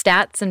RAIN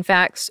stats and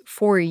facts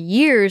for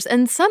years,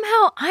 and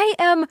somehow I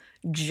am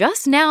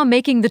just now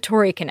making the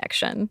Tori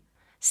connection.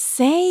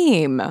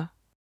 Same.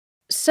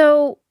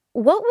 So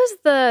what was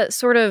the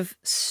sort of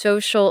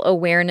social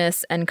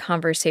awareness and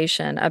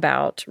conversation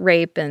about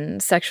rape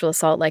and sexual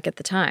assault like at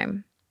the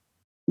time?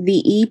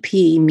 The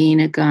EP Mean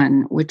a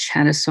Gun, which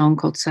had a song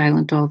called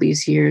Silent All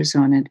These Years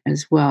on it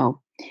as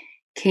well,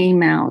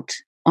 came out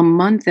a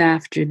month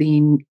after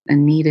the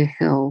Anita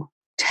Hill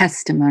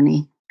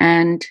testimony.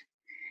 And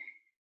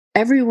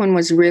everyone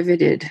was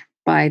riveted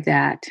by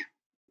that.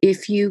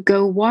 If you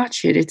go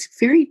watch it, it's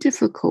very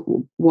difficult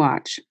to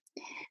watch.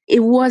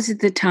 It was at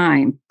the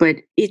time, but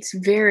it's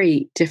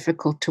very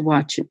difficult to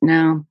watch it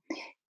now.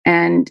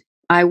 And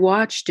I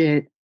watched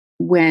it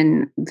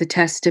when the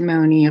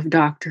testimony of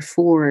Dr.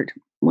 Ford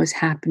was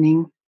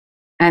happening.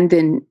 And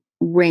then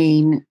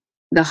RAIN,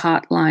 the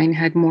hotline,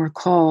 had more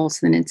calls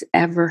than it's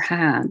ever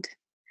had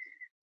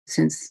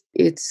since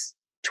its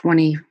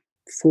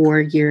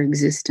 24-year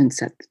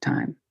existence at the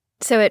time.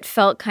 So it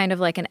felt kind of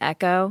like an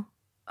echo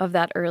of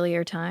that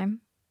earlier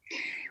time?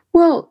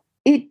 Well,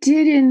 it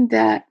did, in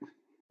that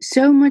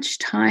so much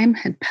time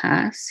had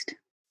passed,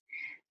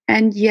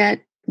 and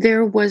yet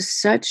there was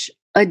such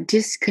a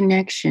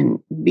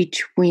disconnection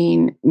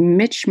between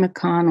Mitch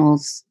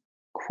McConnell's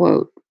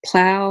quote,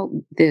 "plow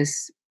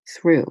this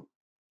through,"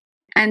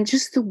 and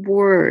just the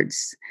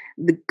words,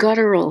 the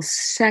guttural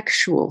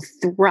sexual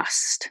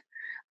thrust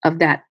of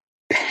that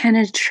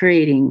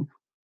penetrating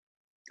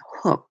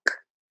hook.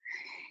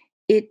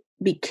 It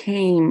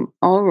became,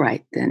 all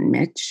right then,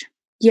 Mitch.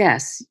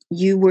 Yes,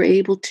 you were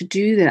able to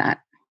do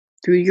that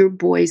through your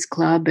boys'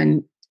 club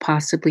and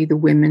possibly the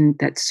women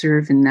that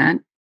serve in that,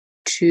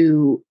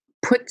 to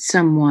put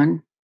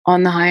someone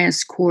on the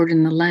highest court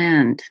in the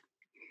land.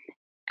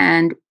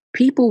 And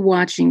people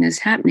watching this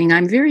happening,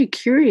 I'm very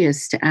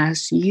curious to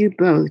ask you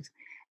both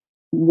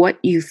what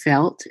you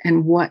felt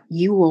and what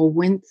you all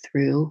went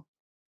through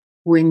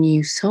when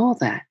you saw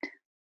that.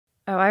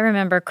 Oh, I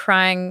remember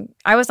crying.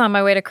 I was on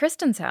my way to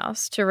Kristen's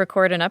house to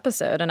record an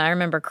episode, and I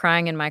remember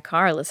crying in my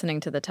car listening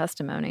to the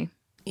testimony.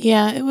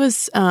 Yeah, it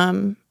was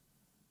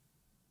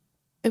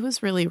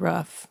really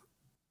rough.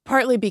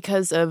 Partly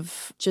because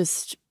of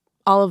just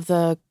all of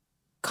the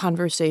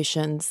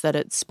conversations that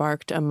it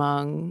sparked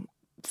among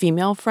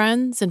female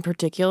friends in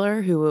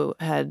particular who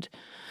had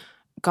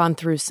gone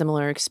through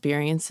similar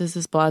experiences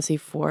as Blasey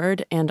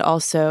Ford. And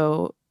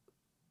also,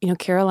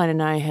 Caroline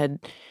and I had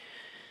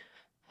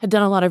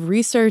done a lot of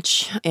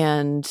research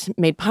and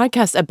made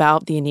podcasts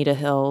about the Anita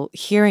Hill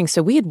hearing.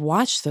 So we had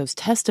watched those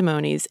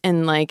testimonies.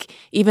 And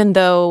even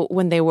though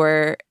when they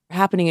were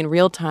happening in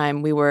real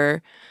time, we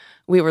were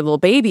little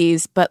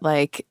babies, but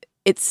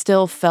it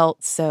still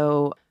felt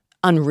so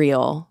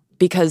unreal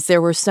because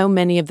there were so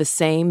many of the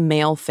same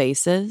male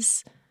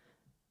faces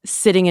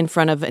sitting in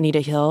front of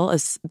Anita Hill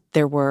as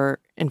there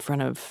were in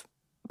front of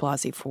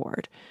Blasey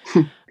Ford.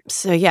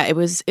 So yeah, it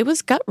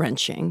was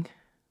gut-wrenching.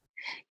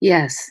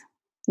 Yes,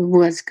 it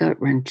was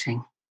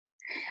gut-wrenching.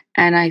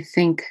 And I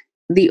think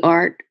the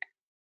art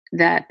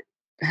that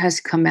has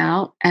come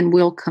out and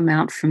will come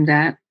out from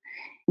that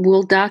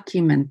will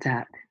document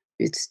that.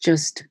 It's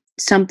just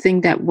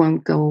something that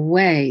won't go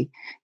away.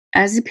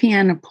 As a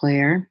piano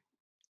player,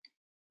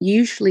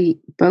 usually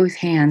both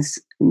hands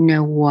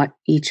know what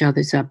each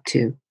other's up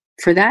to.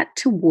 For that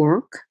to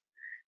work,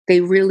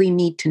 they really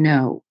need to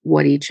know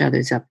what each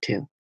other's up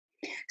to.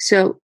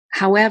 So,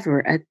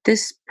 however, at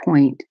this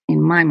point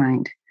in my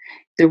mind,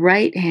 the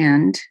right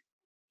hand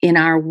in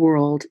our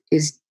world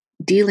is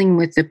dealing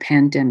with the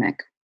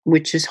pandemic,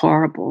 which is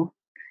horrible,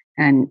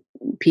 and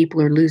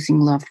people are losing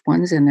loved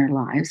ones in their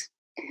lives.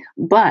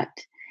 But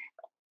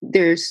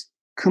there's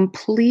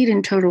complete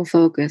and total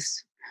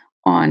focus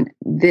on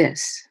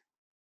this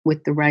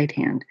with the right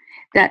hand,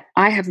 that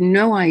I have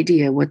no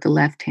idea what the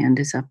left hand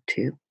is up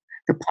to.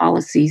 The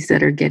policies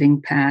that are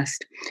getting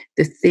passed,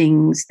 the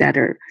things that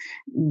are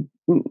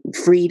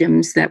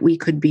freedoms that we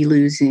could be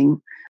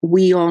losing.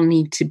 We all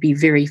need to be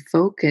very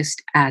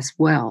focused as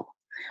well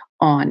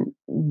on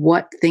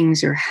what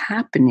things are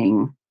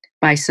happening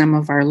by some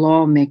of our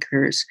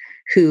lawmakers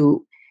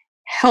who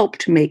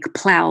helped make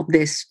plow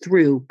this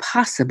through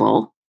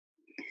possible,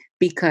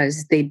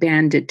 because they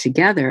banded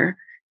together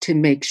to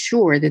make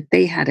sure that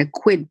they had a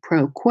quid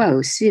pro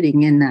quo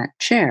sitting in that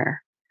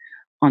chair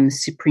on the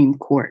Supreme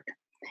Court.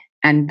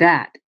 And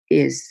that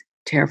is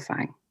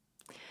terrifying.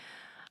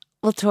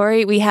 Well,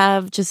 Tori, we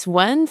have just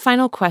one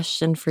final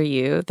question for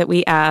you that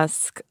we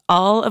ask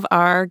all of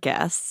our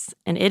guests,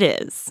 and it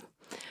is,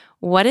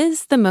 what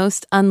is the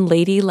most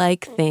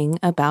unladylike thing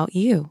about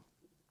you?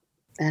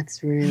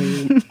 That's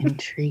really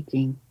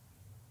intriguing.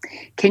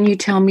 Can you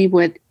tell me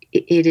what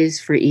it is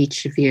for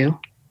each of you?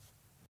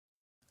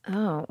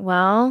 Oh,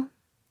 well,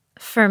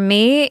 for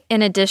me,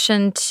 in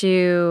addition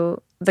to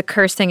the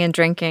cursing and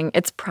drinking,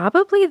 it's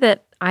probably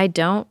that I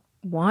don't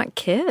want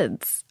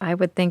kids, I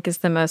would think is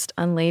the most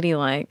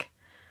unladylike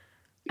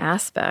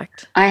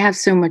aspect. I have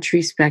so much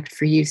respect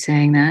for you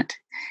saying that.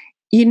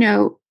 You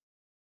know,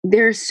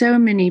 there are so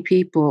many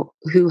people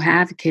who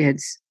have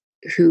kids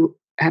who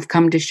have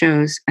come to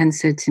shows and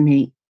said to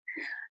me,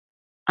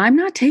 I'm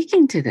not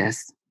taking to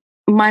this.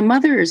 My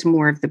mother is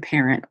more of the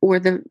parent or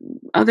the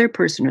other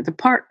person or the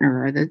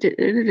partner or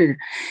the...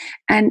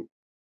 And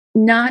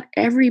not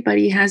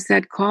everybody has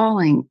that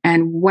calling.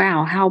 And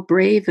wow, how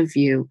brave of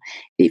you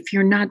if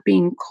you're not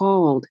being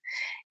called.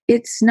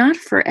 It's not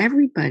for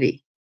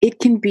everybody. It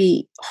can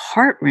be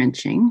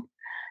heart-wrenching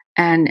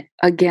and,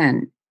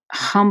 again,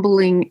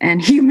 humbling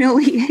and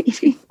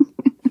humiliating.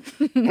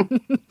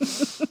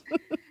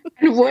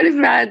 And what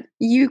about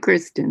you,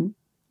 Kristen?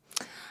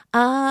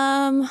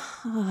 The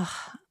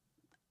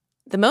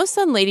most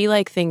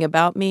unladylike thing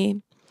about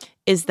me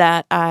is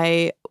that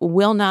I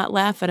will not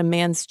laugh at a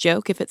man's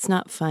joke if it's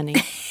not funny.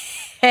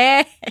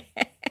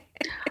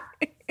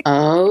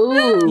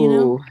 Oh. You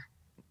know?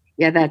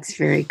 Yeah, that's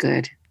very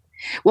good.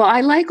 Well, I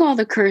like all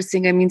the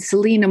cursing. I mean,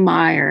 Selena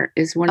Meyer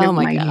is one of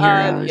my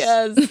heroes.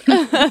 Yes.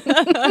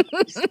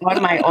 She's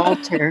on my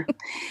altar.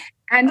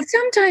 And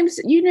sometimes,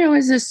 you know,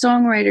 as a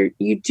songwriter,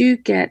 you do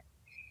get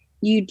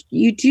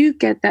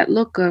that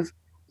look of,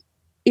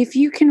 if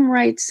you can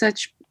write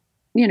such,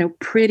 you know,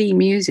 pretty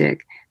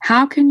music,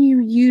 how can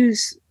you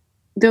use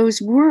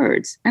those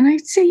words? And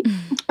I'd say,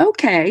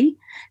 okay,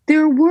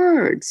 they're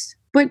words.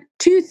 But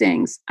two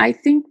things. I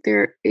think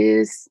there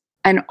is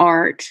an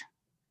art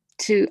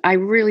to, I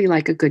really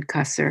like a good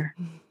cusser.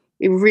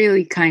 It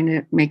really kind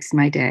of makes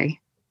my day.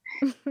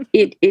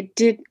 It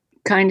did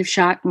kind of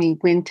shock me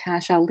when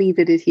Tash, I'll leave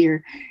it at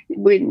here,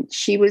 when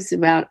she was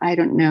about, I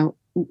don't know,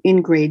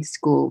 in grade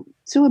school,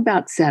 so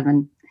about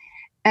 7.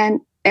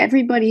 And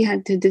everybody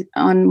had to,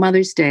 on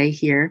Mother's Day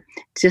here,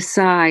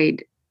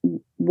 decide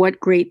what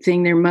great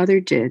thing their mother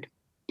did.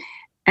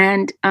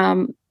 And,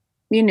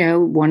 you know,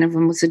 one of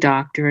them was a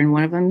doctor and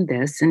one of them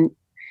this. And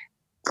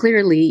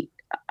clearly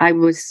I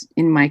was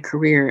in my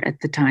career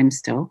at the time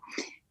still.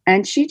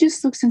 And she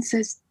just looks and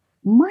says,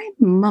 my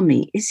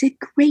mummy is a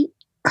great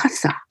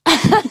cusser.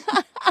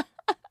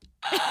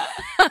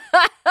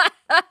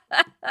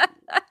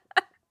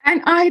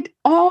 And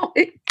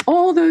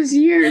all those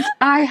years,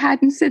 I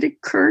hadn't said a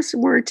curse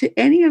word to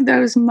any of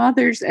those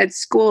mothers at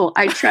school.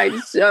 I tried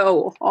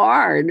so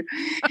hard.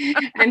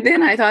 And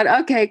then I thought,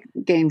 okay,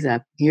 game's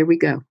up. Here we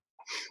go.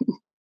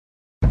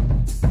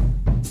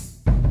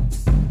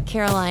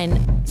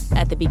 Caroline,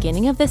 at the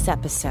beginning of this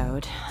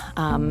episode,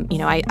 you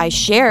know, I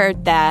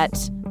shared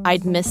that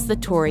I'd missed the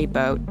Tori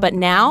boat, but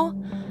now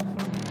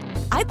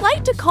I'd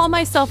like to call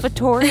myself a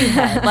Tori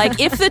head. Like,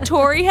 if the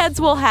Tori heads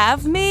will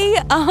have me,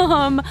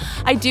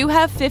 I do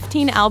have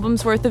 15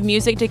 albums worth of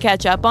music to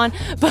catch up on,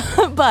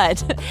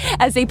 but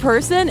as a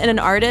person and an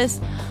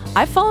artist,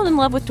 I've fallen in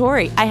love with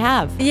Tori. I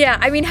have. Yeah,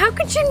 I mean, how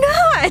could you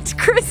not,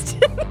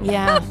 Kristen?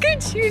 Yeah. How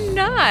could you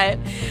not?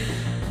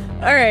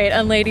 All right,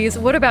 unladies,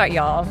 what about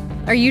y'all?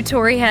 Are you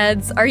Tori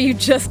heads? Are you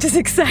just as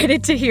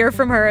excited to hear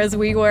from her as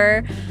we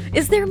were?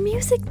 Is there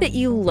music that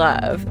you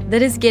love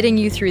that is getting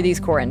you through these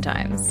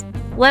quarantines?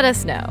 Let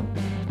us know.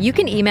 You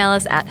can email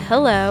us at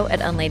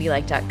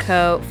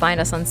hello@unladylike.co, find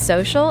us on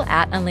social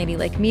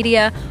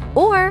 @unladylikemedia,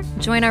 or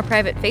join our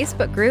private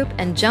Facebook group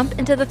and jump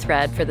into the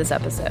thread for this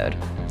episode.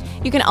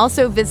 You can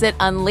also visit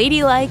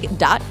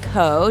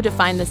unladylike.co to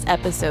find this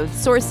episode's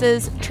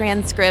sources,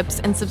 transcripts,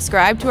 and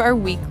subscribe to our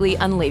weekly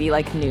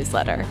Unladylike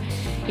newsletter.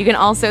 You can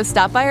also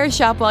stop by our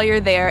shop while you're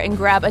there and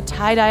grab a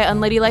tie-dye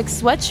Unladylike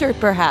sweatshirt,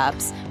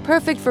 perhaps.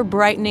 Perfect for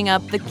brightening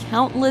up the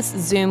countless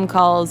Zoom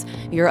calls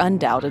you're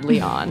undoubtedly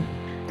on.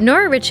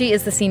 Nora Ritchie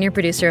is the senior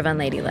producer of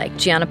Unladylike.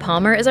 Gianna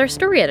Palmer is our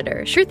story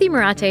editor. Shruti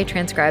Murate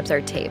transcribes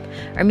our tape.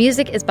 Our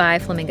music is by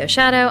Flamingo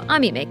Shadow,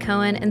 Amit May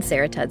Cohen, and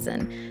Sarah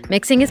Tudson.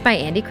 Mixing is by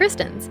Andy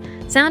Christens.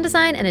 Sound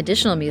design and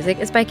additional music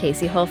is by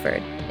Casey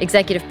Holford.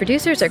 Executive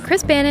producers are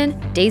Chris Bannon,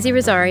 Daisy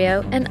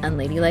Rosario, and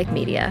Unladylike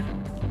Media.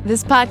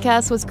 This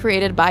podcast was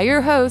created by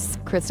your hosts,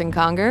 Kristen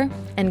Conger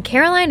and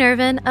Caroline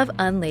Irvin of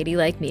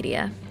Unladylike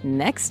Media.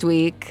 Next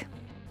week.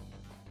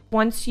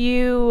 Once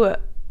you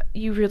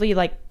really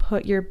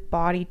put your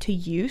body to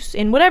use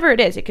in whatever it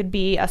is, it could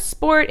be a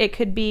sport, it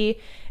could be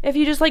if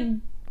you just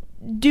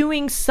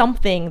doing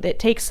something that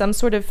takes some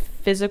sort of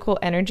physical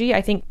energy.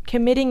 I think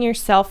committing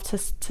yourself to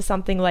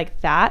something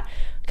like that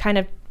kind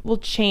of will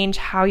change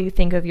how you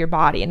think of your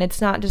body. And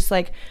it's not just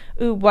like,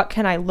 ooh, what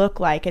can I look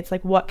like? It's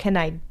like, what can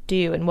I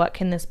do and what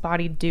can this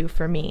body do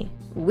for me?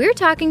 We're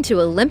talking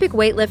to Olympic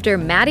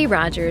weightlifter Maddie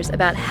Rogers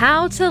about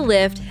how to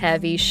lift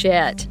heavy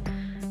shit.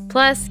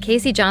 Plus,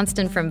 Casey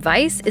Johnston from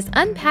Vice is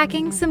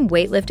unpacking some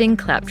weightlifting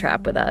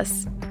claptrap with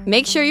us.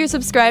 Make sure you're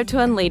subscribed to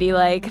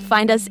Unladylike.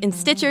 Find us in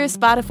Stitcher,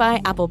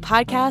 Spotify, Apple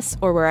Podcasts,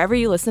 or wherever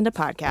you listen to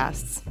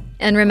podcasts.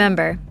 And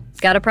remember,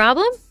 got a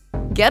problem?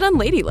 Get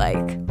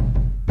Unladylike.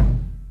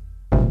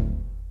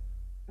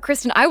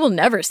 Kristen, I will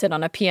never sit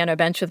on a piano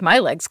bench with my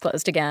legs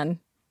closed again.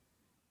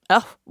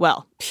 Oh,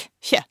 well,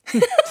 yeah.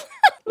 You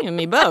and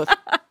me both.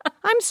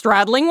 I'm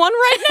straddling one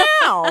right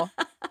now.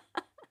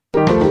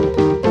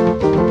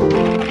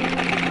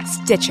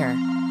 Stitcher.